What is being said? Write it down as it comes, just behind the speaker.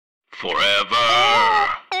Forever.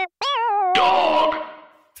 Dog.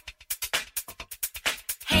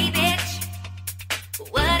 Hey bitch,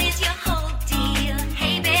 what is your whole deal?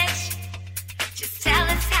 Hey bitch, just tell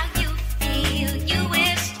us how you feel. You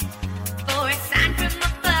wished for a sign from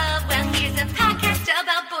above. Well, here's a podcast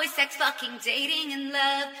about boy sex, fucking, dating, and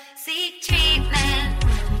love. Seek treatment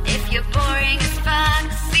if you're boring as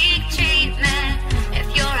fuck. Seek treatment if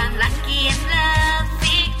you're unlucky in love.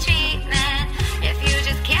 Seek treatment if you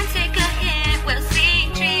just can't take a hint. Well,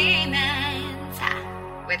 seek treatment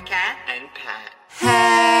with Kat and Pat.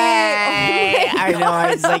 Hey! Oh I know.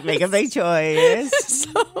 I was like, make a big choice.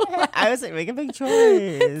 I was like, make a big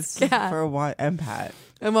choice for one empath.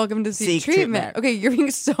 And welcome to Seek Seek treatment. Treatment. Okay, you're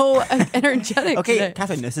being so energetic. Okay, today.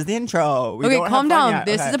 Catherine, this is the intro. We Okay, don't calm have fun down. yet.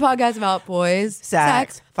 This Okay. is a podcast about boys,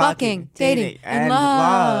 Sex, fucking, dating, and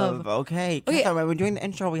love. Okay, Okay. Catherine, when we're doing the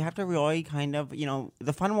intro, we have to really kind of,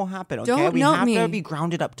 the fun will happen, okay? Don't we note have to me. be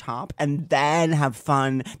grounded up top and then have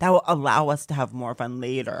fun. That will allow us to have more fun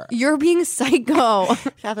later. You're being psycho.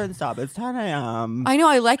 Catherine, stop. It's 10 a.m. I know.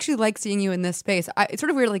 I actually like seeing you in this space. It's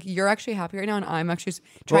sort of weird. Like you're actually happy right now, and I'm actually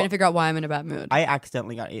trying to figure out why I'm in a bad mood. I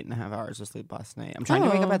accidentally got 8.5 hours of sleep last night. I'm trying to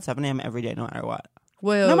wake up Oh. at 7 a.m. every day, no matter what.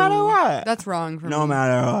 Whoa. No matter what. That's wrong for me. No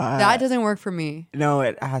matter what. That doesn't work for me. No,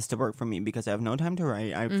 it has to work for me because I have no time to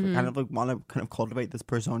write. I Mm-hmm. kind of want to kind of cultivate this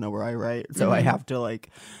persona where I write, so I have to wake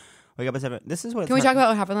up at 7. This is what. Can we talk about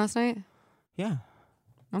what happened last night? Yeah,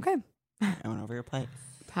 Okay. I went over your place.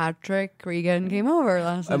 Patrick Regan came over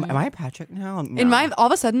last night. Am I Patrick now? No. In my, all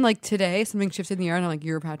of a sudden, like today, something shifted in the air, and I'm like,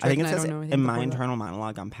 "You're Patrick." I think it and says I don't know anything in my before that. internal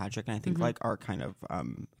monologue, I'm Patrick, and I think like our kind of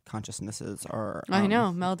consciousnesses are. I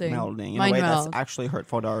know, melding. melding in Mind a way meld. that's actually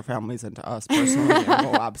hurtful to our families and to us personally. And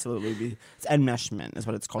will absolutely be. It's enmeshment is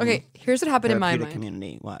what it's called. Okay, here's what happened in my Therapeutic mind.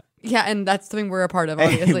 community. What? Yeah, and that's something we're a part of,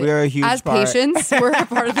 obviously. We're a huge As part. patients, we're a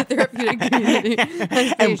part of the therapeutic community.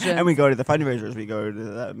 As patients. And we go to the fundraisers, we go to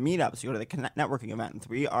the meetups, we go to the networking events.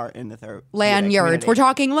 We are in the therapeutic Lanyards. community. We're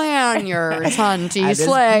talking lanyards, hunty, At this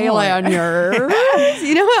slay point. lanyards.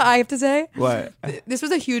 You know what I have to say? What? This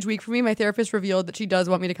was a huge week for me. My therapist revealed that she does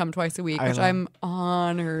want me to come twice a week, I which love- I'm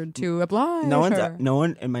honored to oblige No her.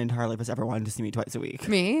 one in my entire life has ever wanted to see me twice a week,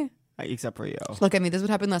 Me? except for you. Look at me. This is what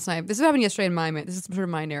happened last night. This is what happened yesterday in my mind. This is sort of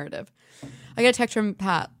my narrative. I got a text from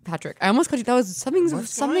Patrick. I almost called you. That was something's. What's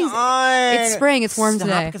something's. going on? It's spring. It's warm Stop,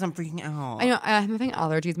 today. because I'm freaking out. I know. I'm having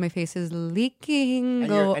allergies. My face is leaking.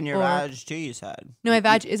 And your or- vag too. You said. No, my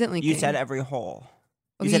vag isn't leaking. You said every hole.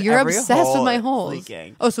 You Okay, said you're every obsessed with hole my is holes.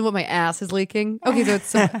 leaking. Oh, so what? My ass is leaking. Okay, so it's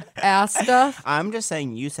some ass stuff. I'm just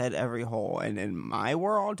saying you said every hole, and in my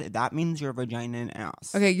world, that means your vagina and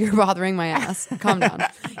ass. Okay, you're bothering my ass. Calm down.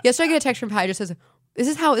 Yesterday, I get a text from Pat. It just says, "This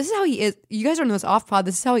is how he is." You guys are on this off pod.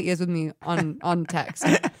 This is how he is with me on text.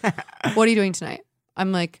 What are you doing tonight?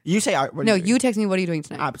 I'm like, You say what are no. doing? You text me. What are you doing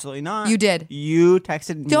tonight? Absolutely not. You did. You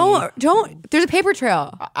texted me. Don't. There's a paper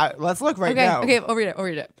trail. Let's look right Okay. now. Okay. I'll read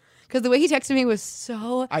it. Because the way he texted me was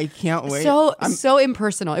so I can't wait. so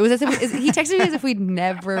impersonal. It was as if he texted me as if we'd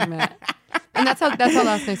never met, and that's how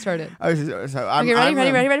last night started. Okay,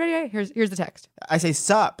 ready. Here's the text. I say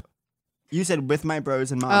sup. You said with my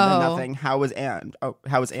bros and mom Oh. and nothing. How was Anne? Oh,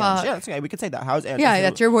 how was Anne? Fuck. Yeah, that's okay. We could say that. How's Anne? I Yeah, say-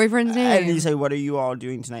 that's your boyfriend's And you name. say, what are you all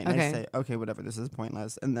doing tonight? And I Okay. say, okay, whatever. This is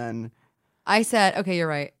pointless. And then I said, okay, you're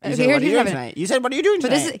right. you Okay, say, what are you doing happened. tonight? You said, what are you doing But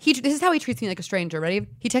tonight? this is how he treats me like a stranger. Ready?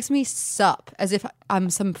 He texts me sup as if I'm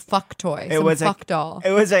some fuck toy, some fuck doll.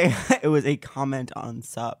 It was a comment on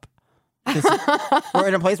sup. 'Cause we're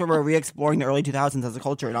in a place where we're re-exploring the early 2000s as a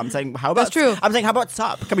culture, and I'm saying, how about? That's true. I'm saying, how about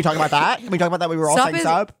sup? Can we talk about that? Can we talk about that? We were all Sup saying is-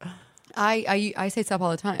 sup. I say sup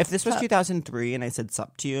all the time. If this was Sup. 2003 and I said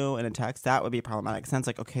sup to you in a text, that would be problematic. Sounds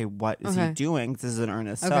like, okay, what is he Okay. doing? This is an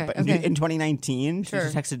earnest Okay, sup. But okay. in 2019, Sure.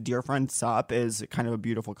 she texted dear friend sup is kind of a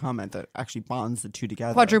beautiful comment that actually bonds the two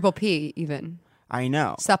together. Quadruple P even I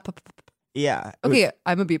know. sup. Yeah. It was- Okay,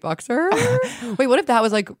 I'm a beatboxer. Wait, what if that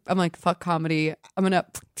was like I'm like fuck comedy? I'm gonna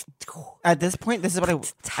At this point,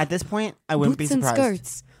 I wouldn't be boots and surprised.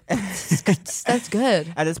 skirts. Skirts. That's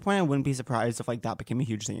good. At this point, I wouldn't be surprised if like that became a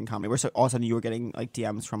huge thing in comedy. Where so all of a sudden you were getting like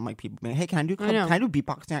DMs from like people being, "Hey, can I do know.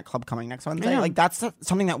 beatboxing at Club Coming next Wednesday?" know. Like that's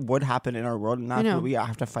something that would happen in our world, and that's know. what we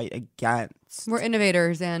have to fight against. We're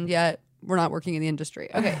innovators, and yet we're not working in the industry.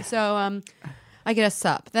 Okay, so I get a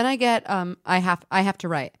sup. Then I get I have to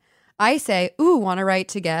write. I say, "Ooh, want to write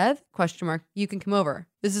together?" Question mark. You can come over.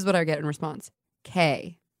 This is what I get in response.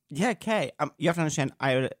 K. Yeah, Kay. You have to understand. I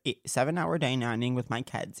had a 7-hour day nannying with my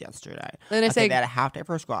kids yesterday. Then I say- they had a half day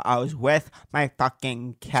for school. I was with my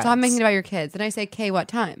fucking kids. Stop making it about your kids. Then I say, "K, what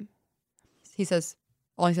time?" He says,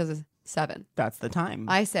 all he says is 7. That's the time.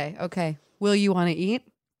 I say, "Okay, will you want to eat?"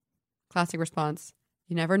 Classic response.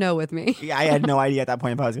 You never know with me. Yeah, I had no idea at that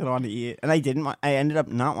point if I was going to want to eat, and I didn't. I ended up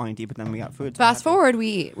not wanting to eat, but then we got food. So I Fast had to- forward,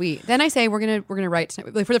 we eat. Then I say we're gonna write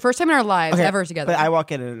tonight, like, for the first time in our lives Okay, ever together. But I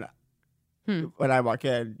walk in and when I walk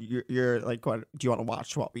in, you're like, "What? Do you want to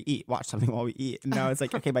watch what we eat? Watch something while we eat?" And I was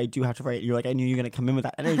like, "Okay, but I do have to write." You're like, "I knew you were gonna come in with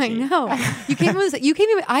that energy." I know. You came in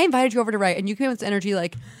with, I invited you over to write, and you came in with this energy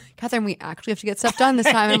like, Catherine, we actually have to get stuff done this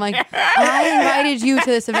time. And I'm like, I invited you to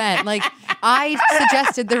this event. Like, I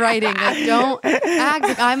suggested the writing. Like, don't act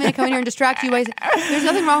like I'm going to come in here and distract you. There's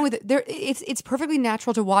nothing wrong with it. It's perfectly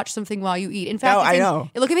natural to watch something while you eat. In fact, No, I know.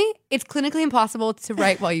 Look at me. It's clinically impossible to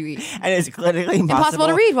write while you eat. And it's clinically Impossible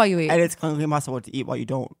to read while you eat. And it's clinically impossible to eat while you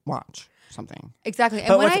don't watch something. Exactly. And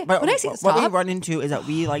But when I see what stop, we run into is that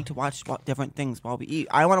we like to watch different things while we eat.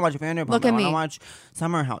 I want to watch Vanderpump. Look at I want to me. watch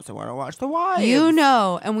Summer House. I want to watch The Wives. you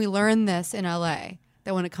know, and we learned this in LA,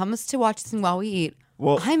 that when it comes to watching while we eat,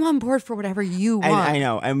 Well- I'm on board for whatever you want. And I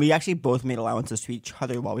know, and we actually both made allowances to each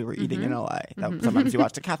other while we were eating Mm-hmm. in LA. Sometimes you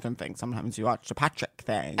watch the Catherine thing, sometimes you watch the Patrick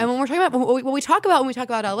thing. And when we're talking about what we talk about when we talk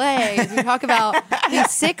about LA, is we talk about the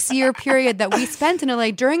 6-year period that we spent in LA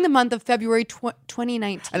during the month of February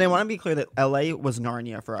 2019. And I want to be clear that LA was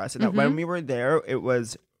Narnia for us, and that Mm-hmm. when we were there, it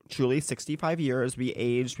was truly 65 years. We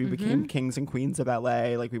aged. We became kings and queens of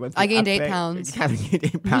LA. Like we went. Through Mm-hmm. I gained 8 epic- pounds. Catherine gained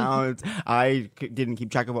 8 pounds. I didn't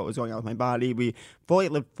keep track of what was going on with my body. We fully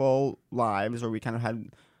lived full lives, where we kind of had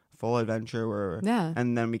full adventure. Yeah.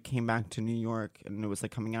 And then we came back to New York, and it was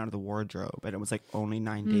like coming out of the wardrobe, and it was like only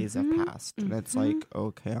 9 days have passed, and it's like,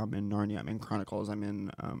 okay, I'm in Narnia. I'm in Chronicles. I'm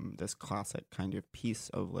in this classic kind of piece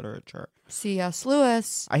of literature. C.S.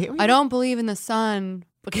 Lewis. I hate when I you- don't believe in the sun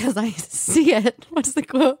because I see it. What's the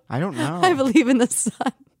quote? I don't know. I believe in the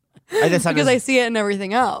sun The sun because is- I see it in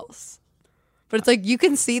everything else. But it's like you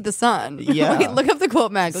can see the sun. Yeah. Wait, look up the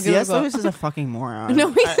quote, Meg. Look at C.S. the quote. Lewis is a fucking moron.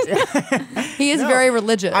 No, he is No. very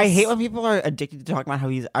religious. I hate when people are addicted to talking about how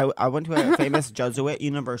he's. I went to a famous Jesuit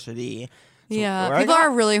university. Yeah, where I people got-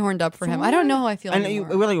 are really horned up for him. I don't know how I feel And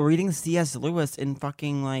anymore. we're like reading C.S. Lewis in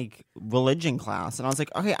fucking like religion class, and I was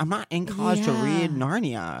like, okay, I'm not in college to Yeah. read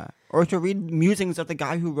Narnia or to read musings of the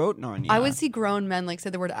guy who wrote Narnia. I would see grown men like say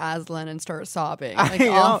the word Aslan and start sobbing like I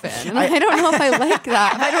know. often, and I don't know if I like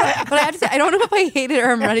that. But I have to say, I don't know if I hate it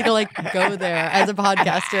or I'm ready to like go there as a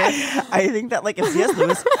podcaster. I think that like if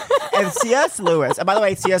C.S. Lewis, and by the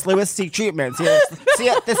way, C.S. Lewis seek treatment.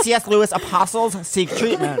 The C.S. Lewis apostles seek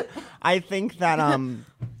treatment. I think that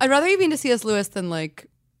I'd rather you be into C.S. Lewis than like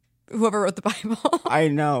whoever wrote the Bible. I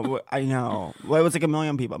know. Well, it was like a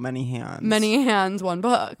million people, many hands. Many hands, one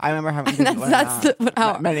book. I remember having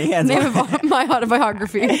Many hands. Name of my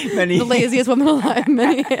autobiography. Many- The laziest woman alive.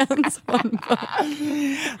 Many hands, one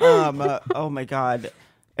book. Oh my god.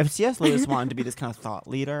 If C.S. Lewis wanted to be this kind of thought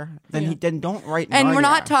leader, then Yeah. then don't write. And we're Narnia.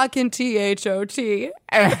 not talking THOT.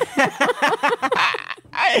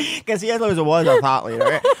 Because C.S. Lewis was a thought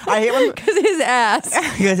leader. I hate when Because his ass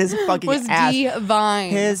because his fucking was ass.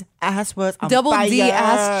 divine. His ass was on Double fire. D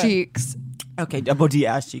ass cheeks. Okay, double D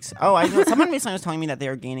ass cheeks. Oh, I know. Someone recently was telling me that they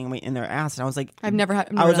were gaining weight in their ass, and I was like, I've never had.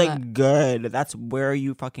 I was done like, that. good. That's where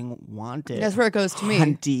you fucking want it. That's where it goes to me.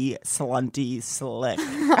 Hunty, slunty, slick.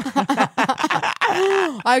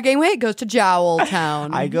 I gain weight, goes to Jowl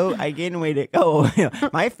Town. I gain weight.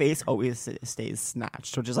 My face always stays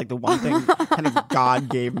snatched, which is like the one thing kind of God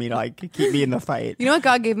gave me to like keep me in the fight. You know what?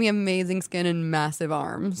 God gave me amazing skin and massive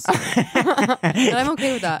arms. And I'm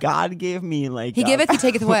okay with that. God gave me like He giveth, he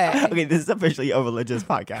taketh away. Okay, this is officially a religious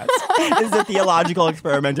podcast. This is a theological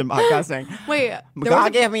experiment in podcasting. Wait, there God was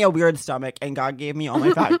gave me a weird stomach, and God gave me all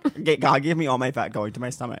my fat. God gave me all my fat going to my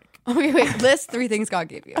stomach. okay, wait. List 3 things God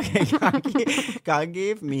gave you. God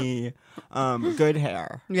gave me good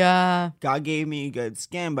hair. Yeah. God gave me good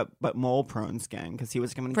skin, but mole prone skin, because he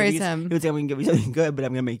was going to Praise give him. He was going to give you something good, but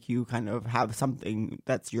I'm going to make you kind of have something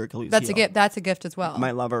that's your Achilles That's a heel. gift. That's a gift as well.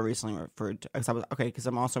 My lover recently referred to, because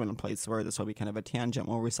I'm also in a place where this will be kind of a tangent.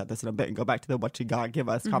 We'll reset this in a bit and go back to the what did God give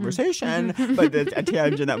us conversation. But a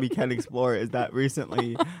tangent that we can explore is that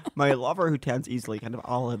recently my lover, who tans easily, kind of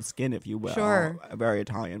olive skin, if you will, Sure. very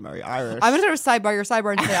Italian, very Irish. I'm going to sidebar your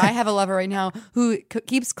sidebar and say I have a lover right now who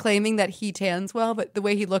keeps claiming that he tans well, but the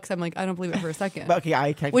way he looks, I'm like, I don't believe it for a second. But okay,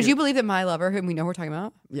 I can't. Would you believe that my lover, whom we know we're talking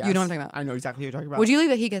about, Yes, you know what I'm talking about? I know exactly what you're talking about. Would you believe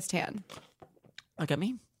that he gets tan? Look at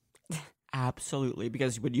me? Absolutely,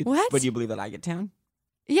 because would you What? believe that I get tan?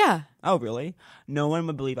 Yeah. Oh, really? No one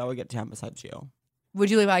would believe I would get tan besides you. Would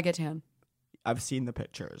you believe I get tan? I've seen the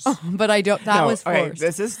pictures. But I don't. That No, was okay, forced.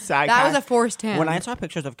 this is sad. That was a forced tan. When I saw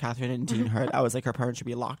pictures of Catherine and Teen Hurt, I was like, her parents should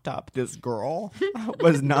be locked up. This girl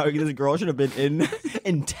was not. This girl should have been in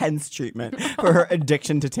intense treatment for her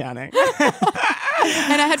addiction to tanning.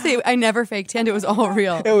 And I had to say, I never fake tanned. It was all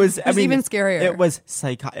real. It was. I mean, even scarier. It was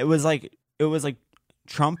It was like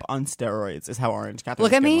Trump on steroids. Is how orange Catherine's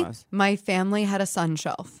Look at skin me. was. My family had a sun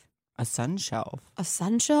shelf. A sun shelf. A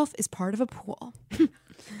sun shelf is part of a pool.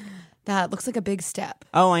 That looks like a big step.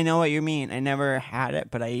 Oh, I know what you mean. I never had it,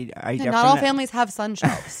 but I definitely. Not all families have sun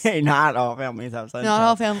shelves. Hey, not all families have sun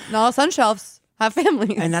Not shelves. all sun shelves have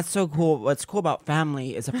families. And that's so cool. What's cool about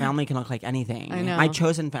family is a family can look like anything. I know. My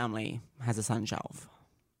chosen family has a sun shelf.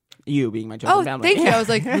 You being my chosen Oh, family. thank you. I was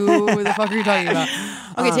like, who the fuck are you talking about?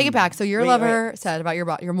 Okay, take it back. So your wait, lover said about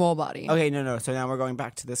your mole body. Okay, no. So now we're going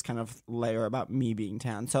back to this kind of layer about me being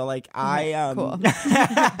tan. So like I Cool.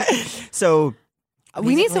 so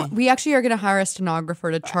We need basically- some. We actually are going to hire a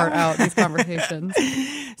stenographer to chart out these conversations.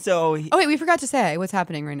 so Oh wait, we forgot to say what's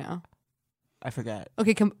happening right now. I forget.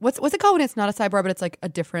 Okay, what's it called when it's not a sidebar but it's like a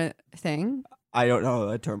different thing? I don't know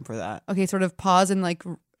a term for that. Okay, sort of pause and like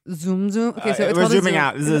zoom. Okay, so it's we're called a zooming zoom.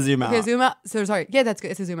 out. This is a zoom out. Okay, zoom out. So sorry. Yeah, that's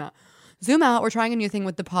good. It's a zoom out. Zoom out. We're trying a new thing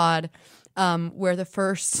with the pod, where the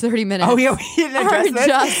first 30 minutes. Oh yeah, we didn't address Are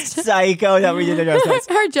this. just- Psycho that we didn't address this.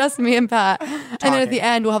 are just me and Pat, and then at Talking. the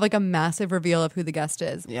end we'll have like a massive reveal of who the guest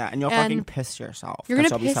is. Yeah, and you'll And fucking piss yourself. You're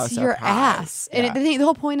 'cause gonna you'll be so piss your surprised. ass. And Yeah. the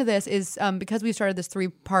whole point of this is because we started this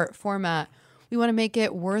 3-part format. We want to make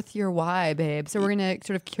it worth your why, babe. So we're gonna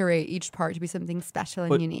sort of curate each part to be something special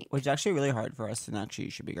and unique. Which is actually really hard for us, and actually you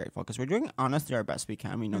should be grateful because we're doing honestly our best we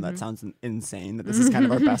can. We know Mm-hmm. that sounds insane that this is kind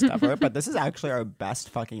of our best effort, but this is actually our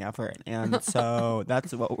best fucking effort, and so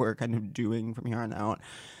that's what we're kind of doing from here on out.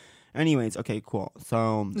 Anyways, okay, cool.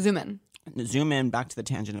 So Zoom in. zoom in back to the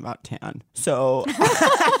tangent about tan. So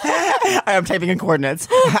I am typing in coordinates.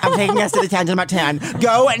 I'm taking us to the tangent about tan.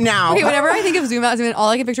 Go now. Okay, whenever I think of zoom out, zoom in, all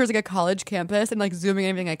I can picture is like a college campus and like zooming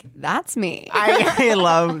in and being like, that's me. I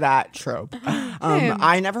love that trope. Same.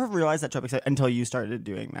 I never realized that trope until you started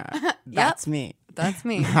doing that. That's me. That's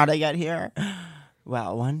me. How'd I get here?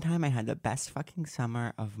 Well, one time I had the best fucking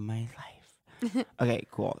summer of my life. Okay,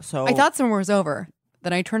 cool. So I thought summer was over.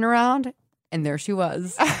 Then I turn around and there she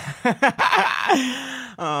was.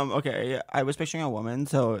 okay, I was picturing a woman,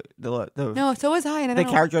 so the No, so was I. And I the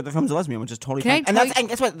don't know. character of the film's a lesbian, which is totally Can I fine. And tell that's and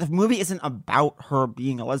guess what? The movie isn't about her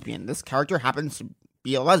being a lesbian. This character happens to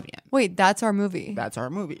be a lesbian. Wait, that's our movie. That's our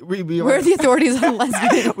movie. We Where are the authorities on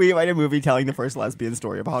lesbian? we write a movie telling the first lesbian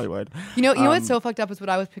story of Hollywood. You know what's so fucked up is what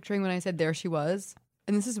I was picturing when I said there she was.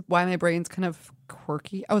 And this is why my brain's kind of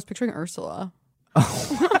quirky. I was picturing Ursula.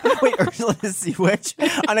 Wait, Ursula the Sea Witch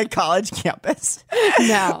on a college campus?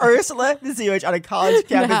 No. Ursula the Sea Witch on a college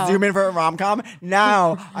campus. No. Zoom in for a rom-com.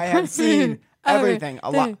 Now I have seen everything.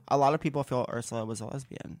 Everything. A lot of people feel Ursula was a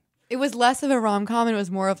lesbian. It was less of a rom-com and it was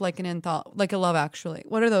more of like an like a Love Actually.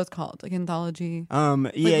 What are those called? Like anthology? Yeah,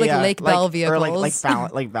 like yeah. Lake Bell Or vehicles.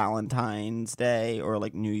 like Valentine's Day or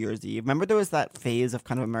like New Year's Eve. Remember there was that phase of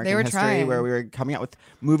kind of American were history trying. where we were coming out with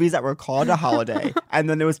movies that were called a holiday, and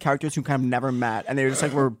then there was characters who kind of never met, and they were just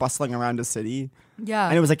like were bustling around a city. Yeah.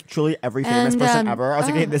 And it was like truly every famous And, person ever. I was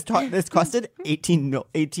like, hey, this costed Costed.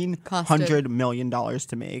 $1,800 million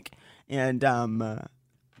to make, and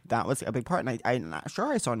that was a big part. And I'm not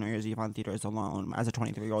sure I saw New Year's Eve on theaters alone as a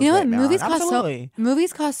 23-year-old. You know what? right now.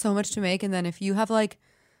 Movies cost so much to make, and then if you have like,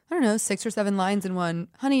 I don't know, 6 or 7 lines in one,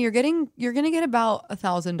 honey, you're gonna get about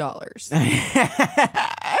 $1,000.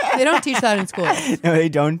 They don't teach that in school. No, they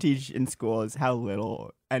don't teach in school is how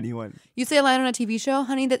little anyone. You say a line on a TV show,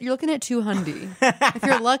 honey, that you're looking at $200 if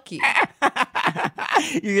you're lucky.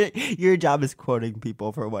 Your job is quoting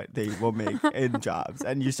people for what they will make in jobs,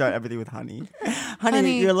 and you start everything with honey.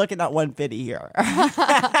 Honey, you're looking at 150 here.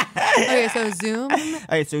 Okay, so Zoom.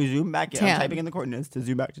 Okay, so zoom back in. Tan. I'm typing in the coordinates to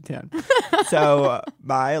zoom back to tan. So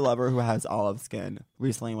my lover who has olive skin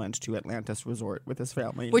recently went to Atlantis Resort with his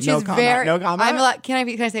family. Which no is comment, very. no comment. Can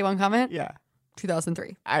I say one comment? Yeah.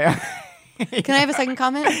 2003. Can I have a second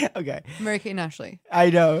comment? Okay. Mary-Kate and Ashley. I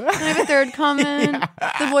know. Can I have a third comment?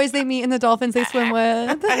 The boys they meet and the dolphins they swim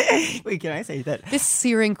with. Wait, can I say that? This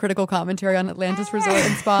searing critical commentary on Atlantis Resort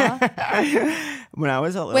and Spa. When I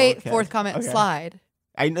was a little Wait, kid, fourth comment. Okay. Slide.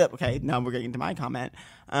 I know. Okay, now we're getting to my comment.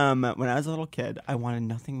 When I was a little kid, I wanted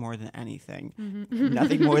nothing more than anything.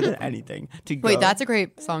 Nothing more than anything to go. Wait, that's a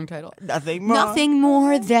great song title. nothing more. Nothing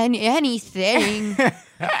more than anything.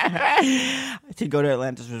 To go to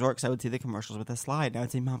Atlantis Resort because I would see the commercials with a slide. And I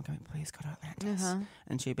would say, "Mom, can we please go to Atlantis?"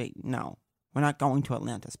 And she'd be, "No, we're not going to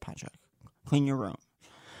Atlantis, Patrick. Clean your room."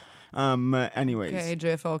 Anyways. Okay,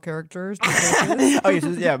 JFL characters. Oh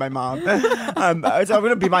yeah, my mom. So I'm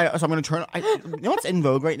gonna turn. You know what's in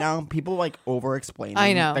vogue right now? People like over explaining.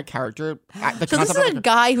 I know. The character. The So this is concept a of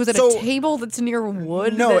guy who's at So- a table that's near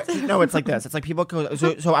wood. No, that- no, it's like this. It's like people go.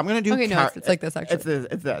 So I'm gonna do. Okay, no, it's like this, actually.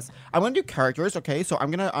 It's this. I'm gonna do characters. Okay, so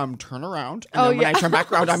I'm gonna turn around, and Oh, then when I yeah. turn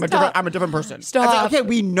back around, I'm a different person. It's Stop. like, okay,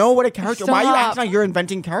 we know what a character. Why are you Stop. acting like you're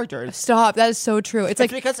inventing characters? Stop. That is so true. It's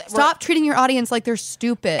like because stop treating your audience like they're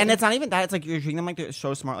stupid. And it's not even that. It's like you're treating them like they're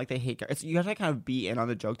so smart, like they hate characters. You have to kind of be in on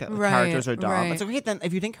the joke that Right, characters are dumb. right. It's like, okay, then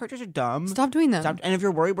if you think characters are dumb, stop doing them. and if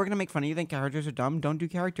you're worried we're gonna make fun of you, think characters are dumb, don't do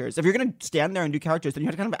characters. If you're gonna stand there and do characters, then you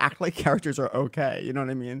have to kind of act like characters are okay. You know what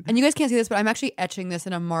I mean? And you guys can't see this, but I'm actually etching this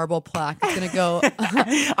in a marble plaque. It's gonna go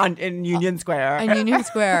In Union Square. on Union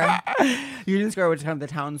Square. Union Square, which is kind of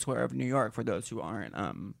the town square of New York, for those who aren't.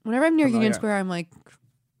 Whenever I'm near Familiar. Union Square, I'm like,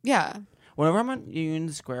 yeah. Whenever I'm on Union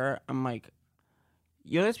Square, I'm like,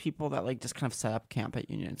 you know, those people that like just kind of set up camp at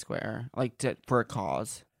Union Square, like for a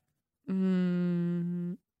cause.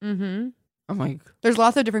 Mm-hmm. I'm like, There's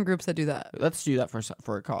lots of different groups that do that. let's do that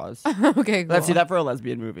for a cause. Okay, cool. Let's do that for a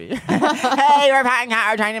lesbian movie. Hey, we're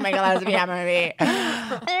trying to make a lesbian movie.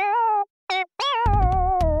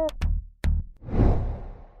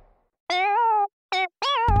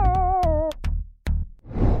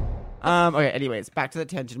 Okay, anyways, back to the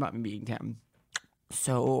tangent about me being tan.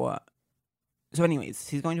 So anyways,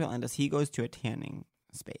 he's going to Atlantis. He goes to a tanning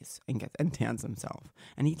space and tans himself.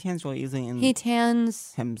 And he tans really easily in He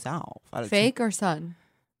tans himself. At a fake or sun?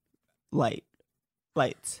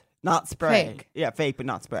 lights. Not spray. Fake. Yeah, fake but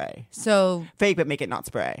not spray. So Fake but make it not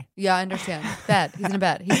spray. yeah, I understand. Bed. He's in a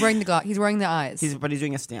bed. He's wearing the He's wearing the eyes. But he's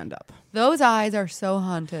doing a stand up. Those eyes are so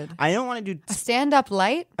haunted. I don't want to do A stand-up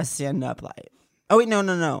light. a stand up light. Oh wait, no.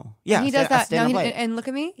 Yeah, And he does that. stand No, up light. and look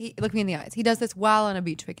at me. Look me in the eyes. He does this while on a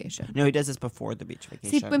beach vacation. No, he does this before the beach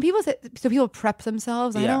vacation. See, when people say, so people prep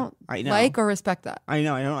themselves, I Yeah, don't I know. like or respect that. I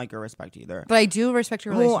know, I don't like your respect either. But I do respect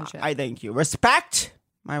your relationship. I thank you. Respect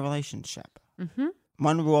my relationship. Mm-hmm.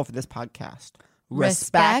 One rule for this podcast: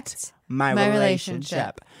 Respect my my relationship.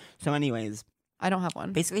 relationship. So, anyways, I don't have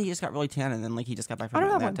one. basically, he just got really tan, and then he just got back I from don't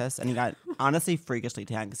have one. Atlantis, and he got honestly freakishly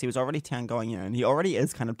tan because he was already tan going in. He already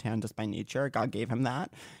is kind of tan just by nature. God gave him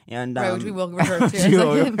that, and Right, which we will revert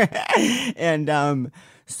to in a second. and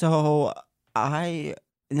so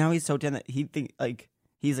now he's so tan that he's like,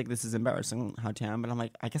 this is embarrassing how tan, but I'm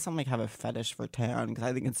like, I guess I'm like have a fetish for tan because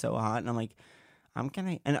I think it's so hot, and I'm like,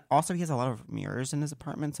 and also he has a lot of mirrors in his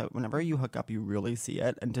apartment, so whenever you hook up, you really see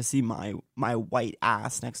it. And to see my white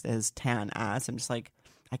ass next to his tan ass, I'm just like,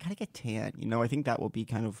 I gotta get tan. You know, I think that will be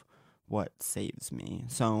kind of what saves me.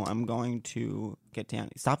 So I'm going to get tan.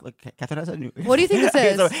 Stop, Catherine has a new. What do you think this Okay,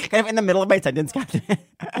 is? so kind of in the middle of my sentence, Catherine.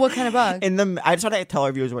 What kind of bug? I just want to tell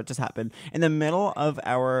our viewers what just happened. In the middle of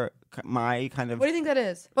my kind of. What do you think that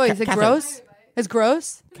is? Oh, is it Catherine. gross? It's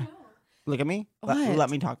gross? Look at me. What?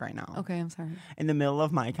 Let me talk right now. Okay, I'm sorry. In the middle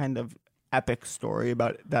of my kind of epic story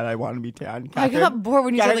about that I want to be tan. I got bored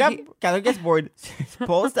when you said like Catherine gets bored,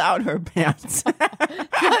 pulls down her pants.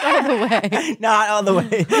 not all the way. Not all the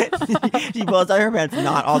way. She pulls down her pants,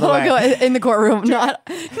 not all the way. Oh, God, in the courtroom, not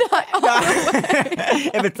all the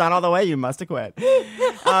way. If it's not all the way, you must have quit.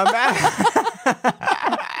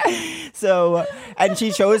 So, and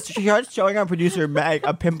she starts showing our producer Meg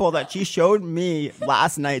a pimple that she showed me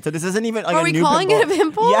last night. So this isn't even like Are a we new calling pimple. it a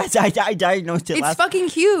pimple? Yes, I diagnosed it It's last. fucking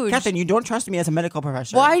huge. Catherine, you don't trust me as a medical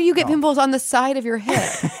professional. Why do you get No. pimples on the side of your hip?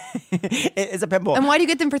 It is a pimple. And why do you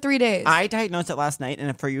get them for 3 days? I diagnosed it last night,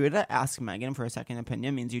 and for you to ask Megan for a second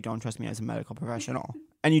opinion means you don't trust me as a medical professional,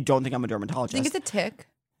 and you don't think I'm a dermatologist. think it's a tick.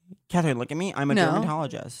 Catherine, look at me. I'm a No.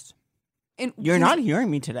 dermatologist. And You're not hearing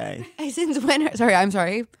me today. Since when? Sorry, I'm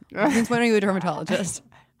sorry. Since when are you a dermatologist?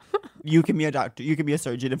 You can be a doctor. You can be a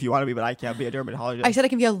surgeon if you want to be, but I can't be a dermatologist. I said I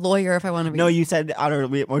can be a lawyer if I want to be. No, you said on our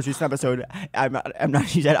most recent episode, I'm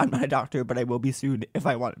not. You said I'm not a doctor, but I will be soon if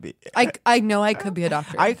I want to be. I know I could be a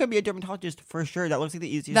doctor. I could be a dermatologist for sure. That looks like the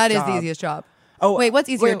easiest. That is job. the easiest job. Oh, Wait, what's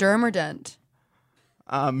easier, wait. derm or dent?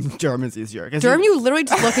 Derm is easier. 'Cause Derm, you literally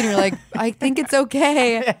just look and you're like, I think it's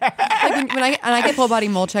okay. Like when I get full body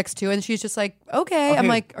mole checks too, and she's just like, okay. I'm Okay.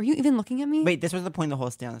 like, are you even looking at me? Wait, this was the point of the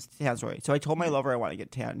whole tan story. So I told my lover I want to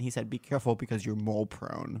get tan. And he said, "Be careful because you're mole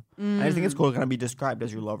prone." And I think it's cool to kind of be described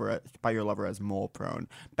as by your lover as mole prone.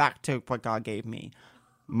 Back to what God gave me,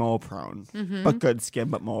 mole prone, but good skin,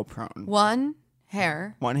 but mole prone. One,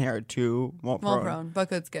 hair, One hair, two mole mole prone, prone, but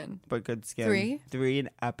good skin. but good skin. Three?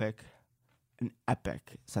 An epic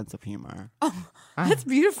sense of humor. That's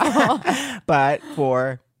beautiful. But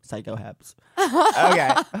for psycho hips.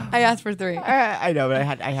 Okay, I asked for 3. I know, but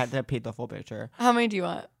I had to paint the full picture. How many do you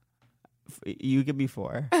want? You give me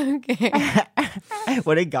 4. Okay.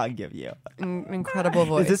 What did God give you? An incredible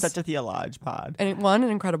voice. This is such a theology pod. And an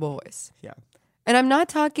incredible voice. Yeah. And I'm not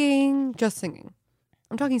talking just singing.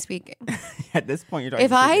 I'm talking speaking. At this point, you're talking.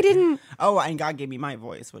 If I speaking. didn't, Oh, and God gave me my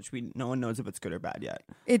voice, which no one knows if it's good or bad yet.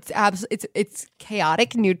 it's it's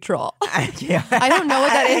chaotic neutral. Yeah. I don't know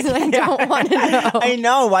what that is, and I don't want to know. I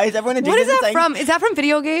know. Why is everyone addicted What is to that saying- from? Is that from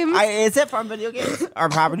video games? Is it from video games? Our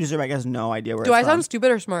power producer, I guess, no idea where Do it's I from. sound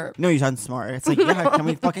stupid or smart? No, you sound smart. It's like, yeah, can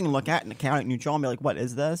we fucking look at an chaotic neutral and be like, what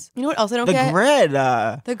is this? You know what else I don't The get? grid.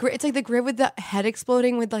 The grid. It's like the grid with the head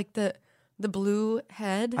exploding with like the blue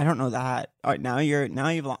head. I don't know that. All right, now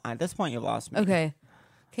you've at this point you've lost me. Okay.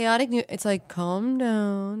 Chaotic. It's like calm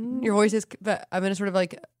down. Your voice is. But I'm gonna sort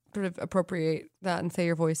of appropriate that and say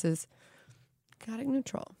your voice is chaotic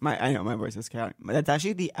neutral. I know my voice is chaotic. But that's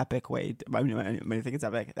actually the epic way. I think it's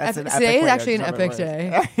epic. That's an Today epic is way actually to an describe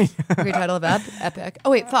epic my voice. Okay, title of epic. Oh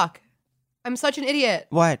wait, fuck. I'm such an idiot.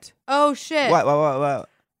 What? Oh shit. What?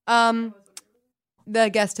 The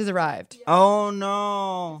guest has arrived. Oh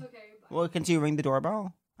no. Well, can she ring the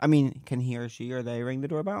doorbell? I mean, can he or she or they ring the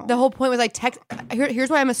doorbell? The whole point was I text. Here's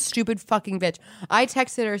why I'm a stupid fucking bitch. I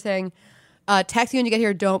texted her saying, "Text you when you get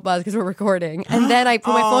here. Don't buzz because we're recording." And then I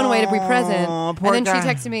put my phone away to be present. And poor then guy. she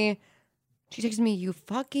texted me, "You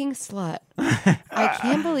fucking slut! I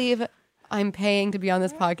can't believe I'm paying to be on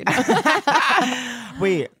this podcast."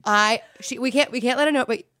 Wait. We can't let her know.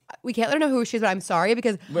 But we can't let her know who she is. But I'm sorry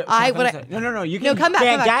because No. You can come back,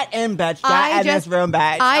 come back. Get in, bitch. I Get in just- this room,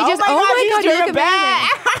 bitch. I just. oh my God, you she's look doing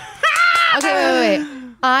back. amazing. Okay,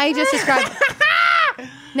 wait. I just described.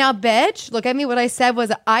 Now, bitch, look at me. What I said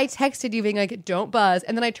was I texted you being like, "Don't buzz,"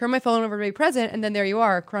 and then I turned my phone over to be present, and then there you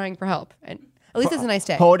are crying for help. And at least it's a nice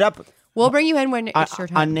day. Hold up. We'll bring you in when it's your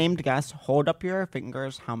time. Unnamed guest, hold up your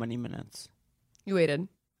fingers. How many minutes? You waited.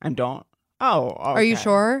 And don't. Oh, okay. Are you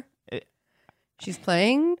sure? It- She's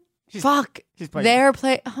playing. Fuck. She's playing. They're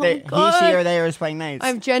playing. Oh He, God. she, or they is playing nice.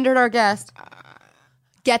 I've gendered our guest.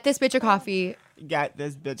 Get this bitch a coffee. Get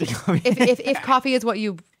this bitch a coffee. If coffee is what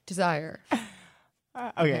you desire.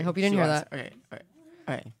 Okay. I hope you didn't she hear wants- that.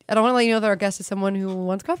 Okay. I don't want to let you know that our guest is someone who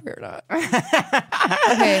wants coffee or not.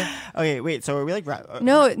 Okay. Okay. Wait. So are we like?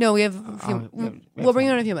 No, we have a few. we have We'll bring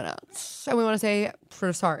you in a few minutes. And we want to say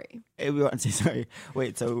for sorry. We want to say sorry.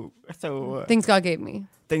 Wait. So Things God gave me.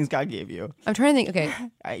 things God gave you. I'm trying to think.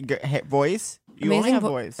 Okay. Voice. You only have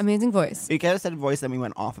voice. Amazing voice. You could have said voice, then we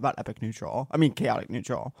went off about epic neutral. I mean chaotic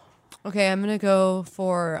neutral. Okay, I'm gonna go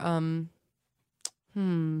for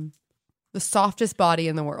the softest body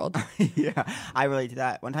in the world. Yeah, I relate to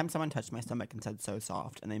that. One time, someone touched my stomach and said "so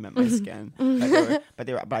soft," and they meant my skin. But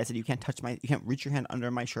I said you can't reach your hand under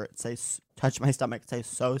my shirt. Say touch my stomach. Say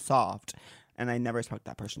 "so soft," and I never spoke to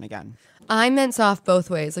that person again. I meant soft both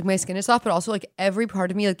ways. Like my skin is soft, but also like every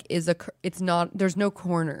part of me like it's not. There's no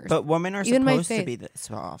corners. But women are Even my supposed to face. be this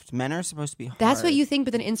soft. Men are supposed to be hard. That's what you think,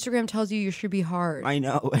 but then Instagram tells you should be hard. I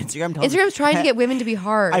know. Instagram's trying to get women to be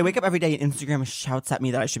hard. I wake up every day and Instagram shouts at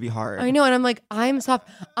me that I should be hard. I know, and I'm like, I'm soft.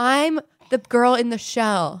 I'm the girl in the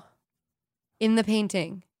shell, in the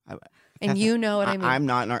painting, and you know what I mean. I'm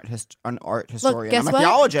not an art historian. guess I'm a what?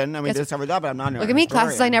 theologian. I mean, discovered that, but I'm not an art Look at me, historian.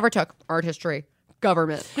 classes I never took. Art history,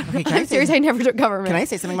 government. can I I'm serious, I never took government. Can I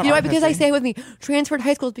say something about You know art why? Because I history? say it with me. Transferred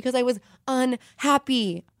high schools because I was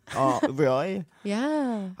unhappy. Oh, really?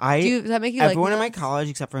 Yeah. Does that make you everyone like in my nuts? college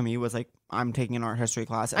except for me was like, I'm taking an art history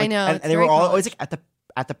class. I know, and it's they were very all always college. like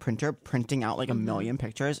at the printer printing out like a million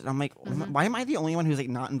pictures, and I'm like, why am I the only one who's like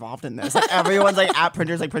not involved in this? Like everyone's like at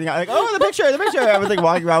printers like printing out like, oh, the picture. I was like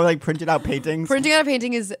walking around with like printed out paintings. Printing out a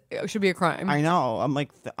painting should be a crime. I know. I'm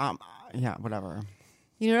like, yeah, whatever.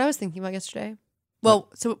 You know what I was thinking about yesterday? Well,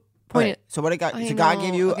 so point Okay, it. so what I so God know,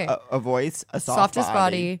 gave you okay. a voice, a soft Softest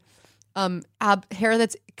body. Hair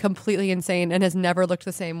that's completely insane and has never looked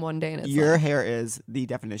the same one day in its Your life. hair is the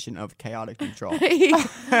definition of chaotic neutral.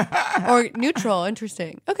 Or neutral.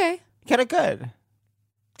 Interesting. Okay. Kind of good.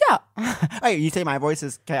 Yeah. Hey, you say my voice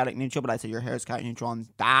is chaotic neutral, but I say your hair is chaotic neutral, and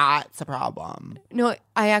that's a problem. No,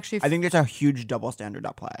 I actually. I think there's a huge double standard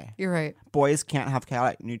at play. You're right. Boys can't have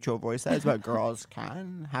chaotic neutral voices, but girls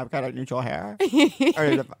can have chaotic neutral hair. Or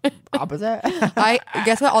the opposite. I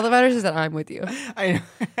guess what? All that matters is that I'm with you. I know.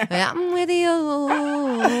 I'm with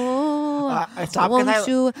you. Stop, 'cause Won't I-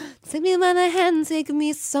 you take me by the hand, take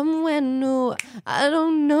me somewhere new? I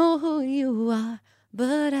don't know who you are,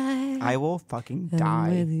 but I will fucking die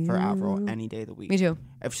with for you. Avril any day of the week. Me too.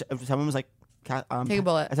 If someone was like, Take a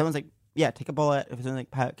bullet. If someone's like, yeah, take a bullet. If someone's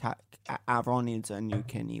like, Avril needs a new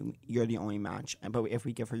kidney, you're the only match. But if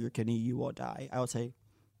we give her your kidney, you will die. I will say,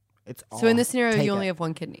 It's So in all- this scenario, take you only it. have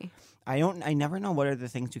one kidney. I never know what are the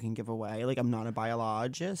things you can give away. Like, I'm not a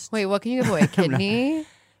biologist. Wait, what can you give away? Kidney?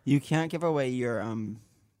 You can't give away your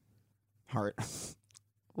heart.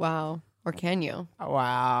 Wow. Or can you?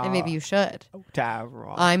 Wow. And maybe you should.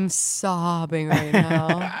 Terrible. I'm sobbing right now.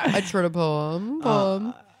 I wrote a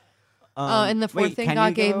poem. And the fourth wait, thing can God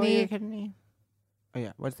you give gave away me- your kidney? Oh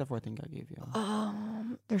yeah, what's the fourth thing God gave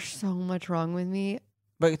you? There's so much wrong with me.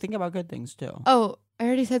 But think about good things too. Oh, I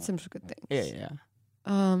already said some good things. Yeah.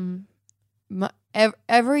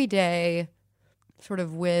 Every day, sort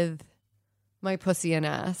of with my pussy and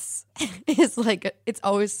ass, is like it's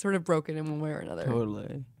always sort of broken in one way or another.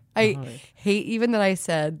 Totally. I hate even that I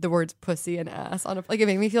said the words pussy and ass on a like it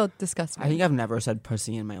made me feel disgusting. I think I've never said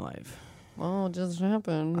pussy in my life. Well, it just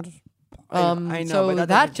happened. I know, so but that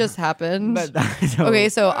doesn't- just happened. But so, Okay,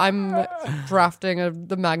 so I'm drafting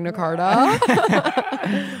the Magna Carta.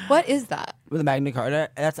 What is that? with the Magna Carta,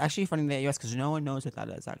 that's actually funny that you ask because no one knows what that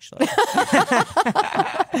is. Actually,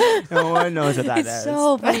 no one knows what that is. It's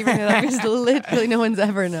so funny you bring it up because literally no one's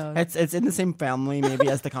ever known. It's in the same family maybe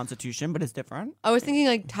as the Constitution, but it's different. I was thinking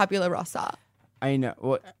like tabula rasa. I know.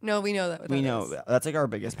 Well, No, we know that. What we that know is. that's like our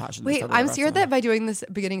biggest passion. Wait, is I'm tabula scared rasa. that by doing this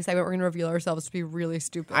beginning segment, we're going to reveal ourselves to be really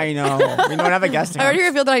stupid. I know we don't have a guest. I already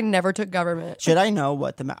revealed that I never took government. Should I know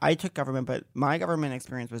what I took government, but my government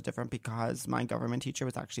experience was different because my government teacher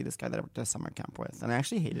was actually this guy that I worked at a summer camp with, and I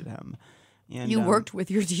actually hated him. And, You worked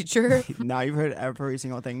with your teacher? Now you've heard every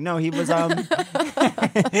single thing. No, he was you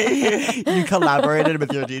collaborated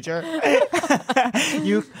with your teacher.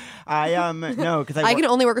 No, because I can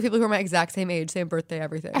only work with people who are my exact same age, same birthday,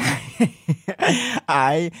 everything.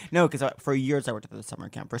 because for years I worked at the summer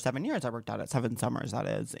camp. For 7 years I worked out at 7 summers. That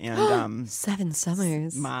is, and 7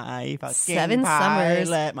 summers. my fucking 7 summers.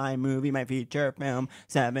 pilot, my movie, my feature film,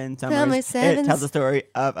 7 Summer, summers. seven It tells the story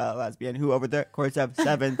of a lesbian who, over the course of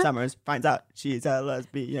 7 summers, finds out she's a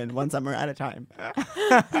lesbian 1 summer at a time.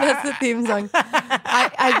 That's the theme song.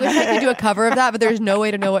 I wish I could do a cover of that, but there's no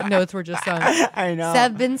way to know what notes were just sung. I know.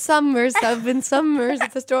 7 summers, 7 summers.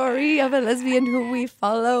 It's the story of a lesbian who we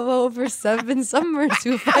follow over 7 summers,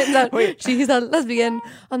 who finds out she's a lesbian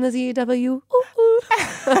on the ZW.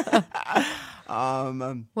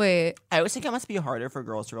 Wait, I always think it must be harder for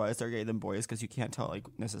girls to realize they're gay than boys because you can't tell like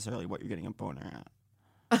necessarily what you're getting a boner at.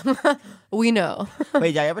 we know.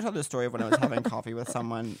 Wait, did I ever tell the story of when I was having coffee with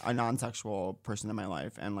someone, a non-sexual person in my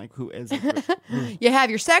life, and like who is? You have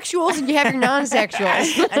your sexuals and you have your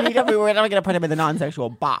non-sexuals. And we were never gonna put him in the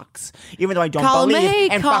non-sexual box, even though I don't Column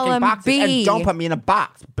believe A, in column fucking boxes. B. And don't put me in a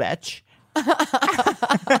box, bitch.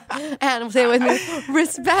 And say it with me,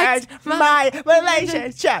 respect That's my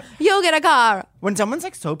relationship. You'll get a car. When someone's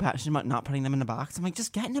like so passionate about not putting them in a box, I'm like,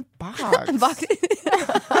 just get in a box.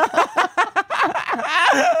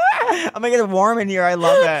 I'm like, it's warm in here. I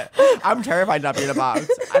love it. I'm terrified not being in a box.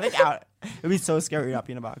 I think it'd be so scary not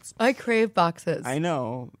being in a box. I crave boxes. I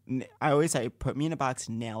know. I always say, put me in a box,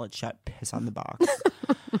 nail it shut, piss on the box.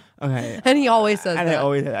 Okay. And he always says And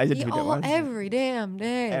that. I did tweet it once. Every damn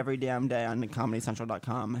day. Every damn day on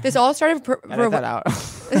ComedyCentral.com. This all started Edit that out.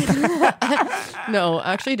 No,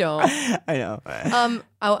 actually don't. I know.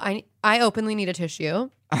 I openly need a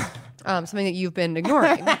tissue. Something that you've been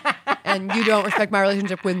ignoring. And you don't respect my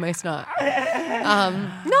relationship with my snot.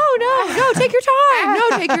 No, take your time. No,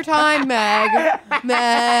 take your time, Meg.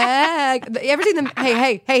 Meg. You ever seen the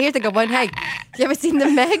Hey, here's the good one. Hey, you ever seen the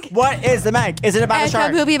Meg? What is the Meg? Is it about a It's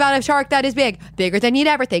shark? a movie about a shark that is big. Bigger than you'd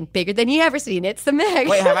ever think. Bigger than you ever seen. It's the Meg.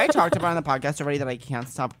 Wait, have I talked about on the podcast already that I can't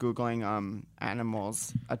stop Googling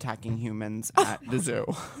animals attacking humans at the zoo?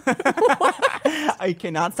 I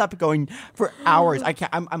cannot stop going for hours. I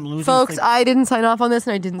can't. I'm losing Folks, sleep I didn't sign off on this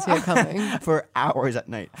and I didn't see it coming. for hours at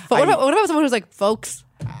night. But what about someone who's like, folks,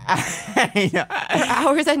 I know. for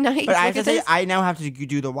hours at night? But I have look to at say, this? I now have to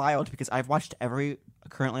do the wild because I've watched every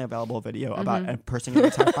currently available video about a person getting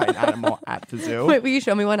attacked by an animal at the zoo. Wait, will you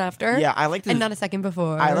show me one after? Yeah, I like the And not a second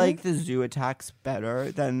before. I like the zoo attacks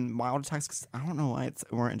better than wild attacks because I don't know why it's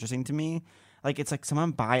more interesting to me. Like, it's like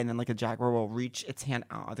someone by and then like a jaguar will reach its hand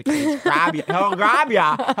out of the cage, grab you. He'll grab you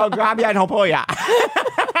and he'll pull you.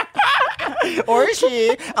 Or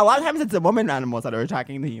she. A lot of times it's the woman animals that are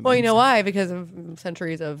attacking the humans. Well, you know why? Because of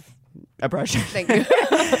centuries of. Oppression. Thank you.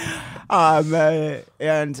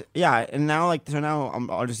 And yeah, and now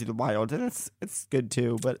I'll just do the wild, and it's good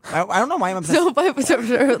too. But I don't know why I'm obsessed. So,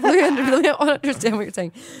 let me understand what you're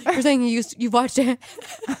saying. You're saying you've watched it.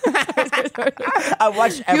 I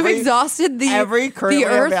watched You've exhausted every currently the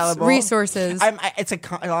Earth's available resources. It's a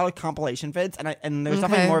lot of compilation vids, and there's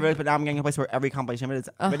definitely more vids. But now I'm getting to a place where every compilation videos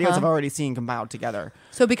I've already seen compiled together.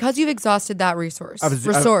 So because you've exhausted that resource, Of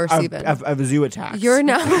a zoo attack. you're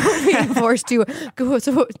now being forced to go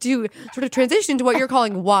to sort of transition to what you're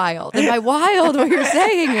calling wild. And by wild, what you're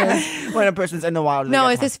saying is when a person's in the wild. no.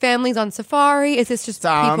 Is this families on safari? Is this just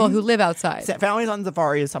people who live outside? Families on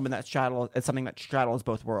safari is something that straddles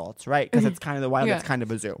both worlds, right? Because it's kind of the wild, Yeah. it's kind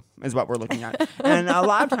of a zoo, is what we're looking at. And a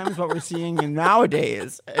lot of times, what we're seeing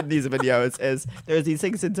nowadays in these videos is there's these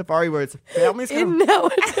things in safari where it's families.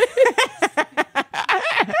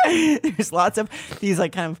 There's lots of these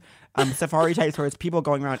like kind of safari types where it's people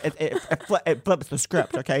going around. It flips the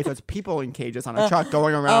script, okay? So it's people in cages on a truck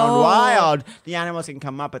going around wild. The animals can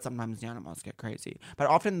come up, but sometimes the animals get crazy. But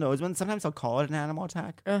often those ones, sometimes they'll call it an animal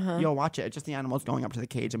attack. You'll watch it. It's just the animals going up to the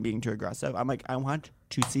cage and being too aggressive. I'm like, I want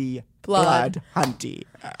to see blood. Hunty.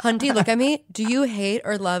 Hunty, look at me. Do you hate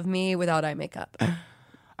or love me without eye makeup?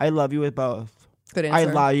 I love you with both. Good I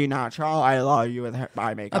answer. love you natural. I love you with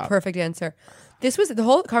eye makeup. A perfect answer. This was the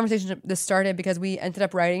whole conversation. This started because we ended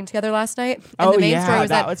up writing together last night. And the main story was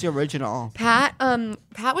that was the original. Pat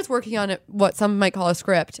was working on what some might call a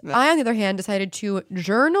script. I, on the other hand, decided to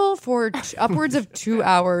journal for upwards of 2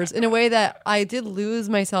 hours in a way that I did lose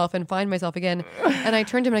myself and find myself again. And I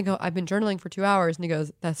turned to him and I go, I've been journaling for 2 hours. And he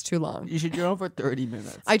goes, that's too long. You should journal for 30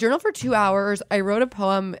 minutes. I journaled for 2 hours. I wrote a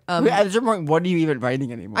poem. At a certain point, what are you even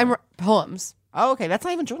writing anymore? Poems. Oh, okay. That's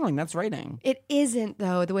not even journaling. That's writing. It isn't,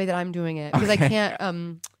 though, the way that I'm doing it. Because I can't,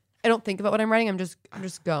 I don't think about what I'm writing. I'm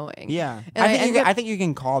just going. Yeah. And I think you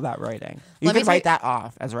can call that writing. You Let me can write that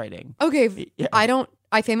off as writing. Okay. Yeah.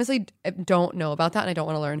 I famously don't know about that and I don't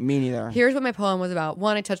want to learn. Me neither. Here's what my poem was about.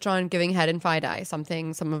 One, I touched on giving head and fide-eye,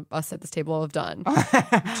 something some of us at this table have done.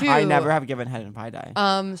 Two, I never have given head and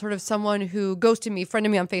pie-dye. sort of someone who ghosted me,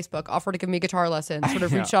 friended me on Facebook, offered to give me guitar lessons, sort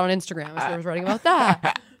of reached out on Instagram. So I was writing about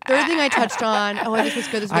that. Third thing I touched on, this was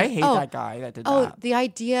good. I hate that guy that did that. Oh, the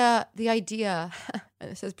idea,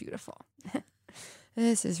 and this is beautiful.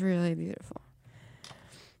 This is really beautiful.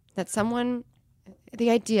 That someone, the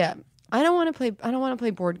idea, I don't want to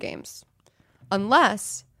play board games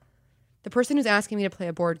unless the person who's asking me to play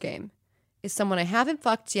a board game is someone I haven't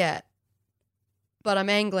fucked yet, but I'm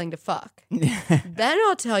angling to fuck. Then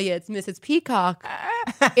I'll tell you it's Mrs. Peacock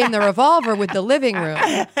in the revolver with the living room.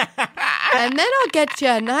 And then I'll get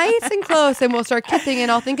you nice and close and we'll start kissing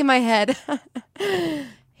and I'll think in my head,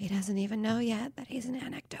 he doesn't even know yet that he's an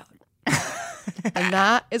anecdote. And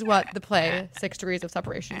that is what the play 6 Degrees of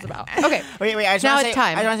Separation is about. Okay. Wait. Now it's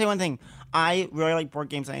time. I just want to say one thing. I really like board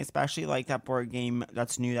games, and I especially like that board game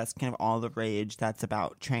that's new, that's kind of all the rage, that's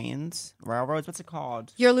about trains, railroads. What's it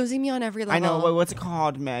called? You're losing me on every level. I know. What's it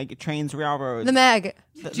called, Meg? Trains, railroads. The Meg.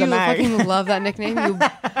 Do you Meg. fucking love that nickname? You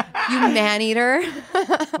man-eater.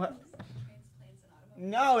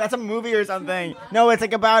 No, that's a movie or something. No, it's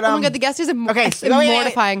like about Oh my God, the guest is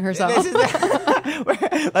mortifying herself.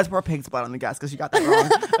 Let's pour pig's blood on the guest because you got that wrong.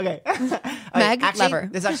 Okay. Meg, actually, lever.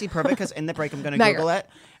 this is actually perfect because in the break I'm going to Megger. Google it.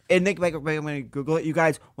 In the break I'm going to Google it. You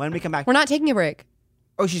guys, when we come back. We're not taking a break.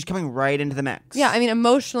 Oh, she's coming right into the mix. Yeah, I mean,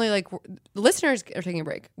 emotionally, like, the listeners are taking a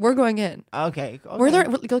break. We're going in. Okay. We're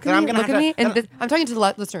learning. Look Then I'm at me. gonna Look at have me. to- And I'm talking to the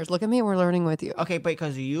listeners. Look at me. We're learning with you. Okay, but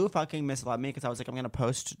because you fucking misled me because I was like, I'm going to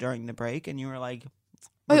post during the break, and you were like,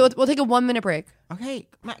 Okay, we'll take a 1 minute break. okay,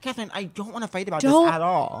 Catherine, I don't want to fight about Don't- this at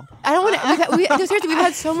all. I don't want to. Seriously, we've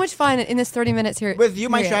had so much fun in this 30 minutes here. With you,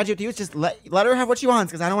 my period. strategy with you is just let her have what she wants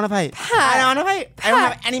because I don't want to fight. I don't want to fight. I don't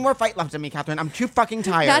have any more fight left in me, Catherine. I'm too fucking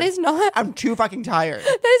tired. That is not. I'm too fucking tired.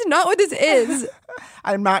 That is not what this is.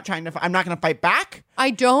 I'm not trying to. I'm not going to fight back.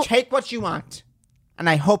 I don't. Take what you want, and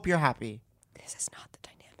I hope you're happy. This is not the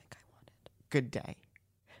dynamic I wanted. Good day.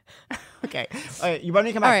 Okay. All right, you want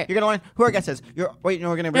me to come back? All right. You're gonna learn who our guest is. We're gonna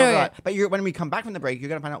reveal Okay. that. But when we come back from the break, you're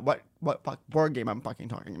gonna find out what board game I'm fucking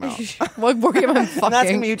talking about. What board game I'm And that's gonna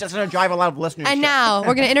fucking. be you just gonna drive a lot of listeners. And now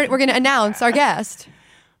we're gonna announce our guest.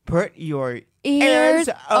 put your Ears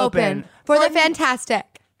open for the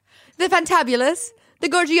fantastic, the fantabulous, the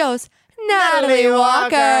gorgeous Natalie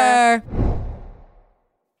Walker.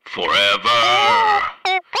 Forever.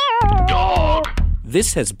 Dog.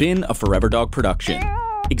 This has been a Forever Dog production.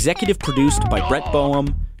 Executive produced by Brett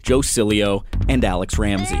Boehm, Joe Cilio, and Alex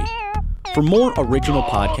Ramsey. For more original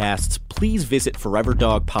podcasts, please visit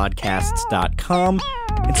foreverdogpodcasts.com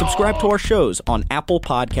and subscribe to our shows on Apple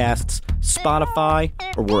Podcasts, Spotify,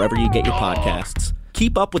 or wherever you get your podcasts.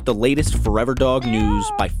 Keep up with the latest Forever Dog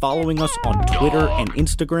news by following us on Twitter and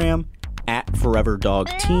Instagram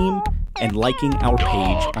 @ForeverDogTeam and liking our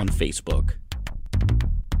page on Facebook.